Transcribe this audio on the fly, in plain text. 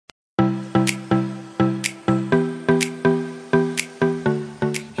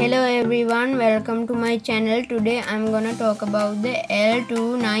everyone, welcome to my channel. Today I'm gonna talk about the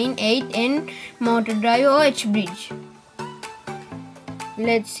L298N motor drive or H-bridge.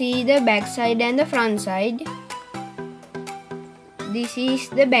 Let's see the back side and the front side. This is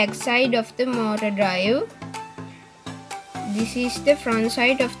the back side of the motor drive. This is the front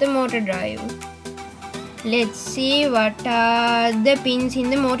side of the motor drive. Let's see what are the pins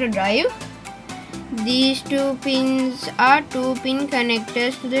in the motor drive. These two pins are 2-pin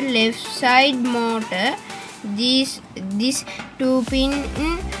connectors to the left side motor. This 2-pin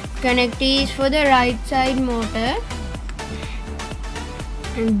connector is for the right side motor.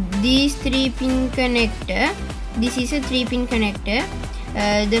 These 3-pin connector. This is a 3-pin connector.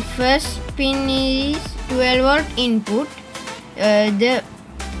 The first pin is 12-volt input. The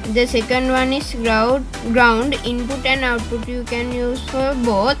second one is ground input and output. You can use for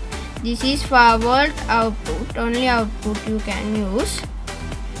both. This is 4-volt output, only output you can use.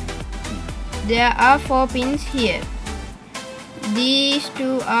 There are 4 pins here. These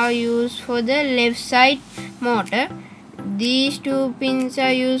two are used for the left side motor. These 2 pins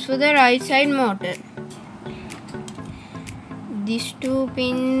are used for the right side motor. These 2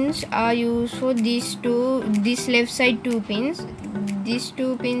 pins are used for this left side 2 pins. These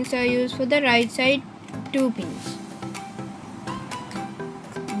 2 pins are used for the right side 2 pins.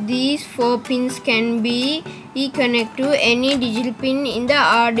 These 4 pins can be connected to any digital pin in the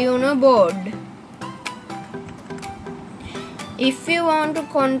Arduino board. If you want to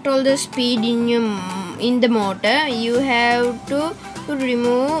control the speed in the motor, you have to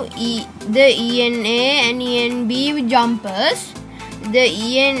remove the ENA and ENB jumpers. The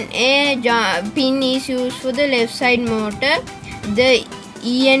ENA pin is used for the left side motor. The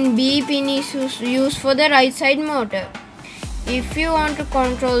ENB pin is used for the right side motor. If you want to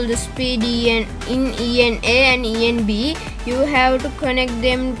control the speed in ENA and ENB, you have to connect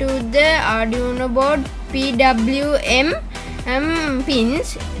them to the Arduino board PWM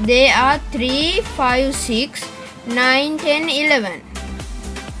pins. They are 3, 5, 6, 9, 10, 11.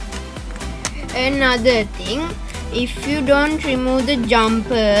 Another thing, if you don't remove the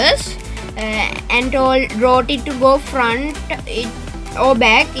jumpers and rotate it to go front or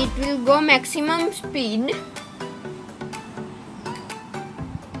back, it will go maximum speed.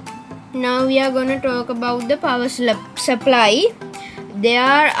 Now we are going to talk about the power supply.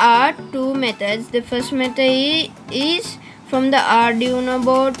 There are 2 methods. The first method is from the Arduino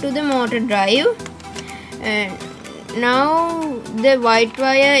board to the motor drive. Now the white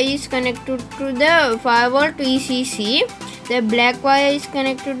wire is connected to the 5-volt VCC. The black wire is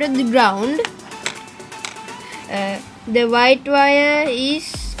connected to the ground. The white wire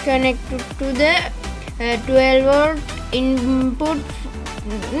is connected to the 12-volt input.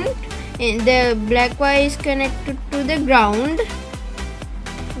 The black wire is connected to the ground.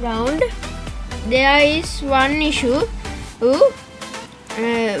 There is one issue.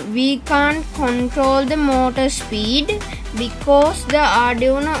 We can't control the motor speed because the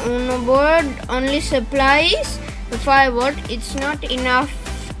Arduino Uno board only supplies 5-volt. It's not enough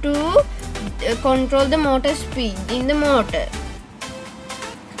to control the motor speed in the motor.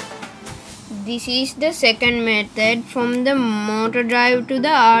 This is the second method from the motor drive to the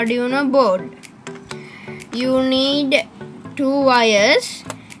Arduino board. You need 2 wires,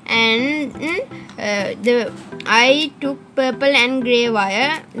 and I took purple and grey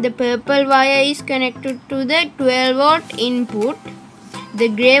wire. The purple wire is connected to the 12-volt input. The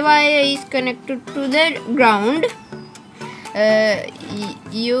grey wire is connected to the ground.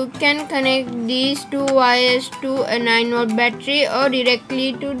 You can connect these 2 wires to a 9-volt battery or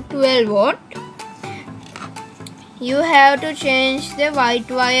directly to 12-volt. You have to change the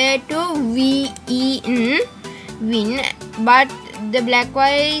white wire to VIN, but the black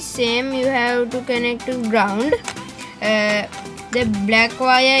wire is same. You have to connect to ground. The black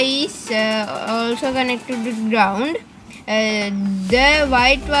wire is also connected to ground. The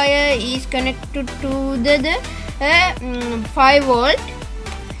white wire is connected to the 5-volt.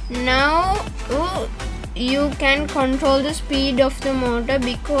 Now you can control the speed of the motor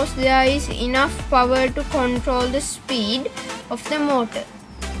because there is enough power to control the speed of the motor.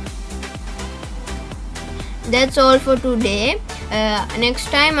 That's all for today.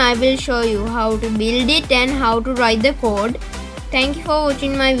 Next time I will show you how to build it and how to write the code. Thank you for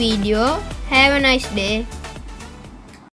watching my video. Have a nice day.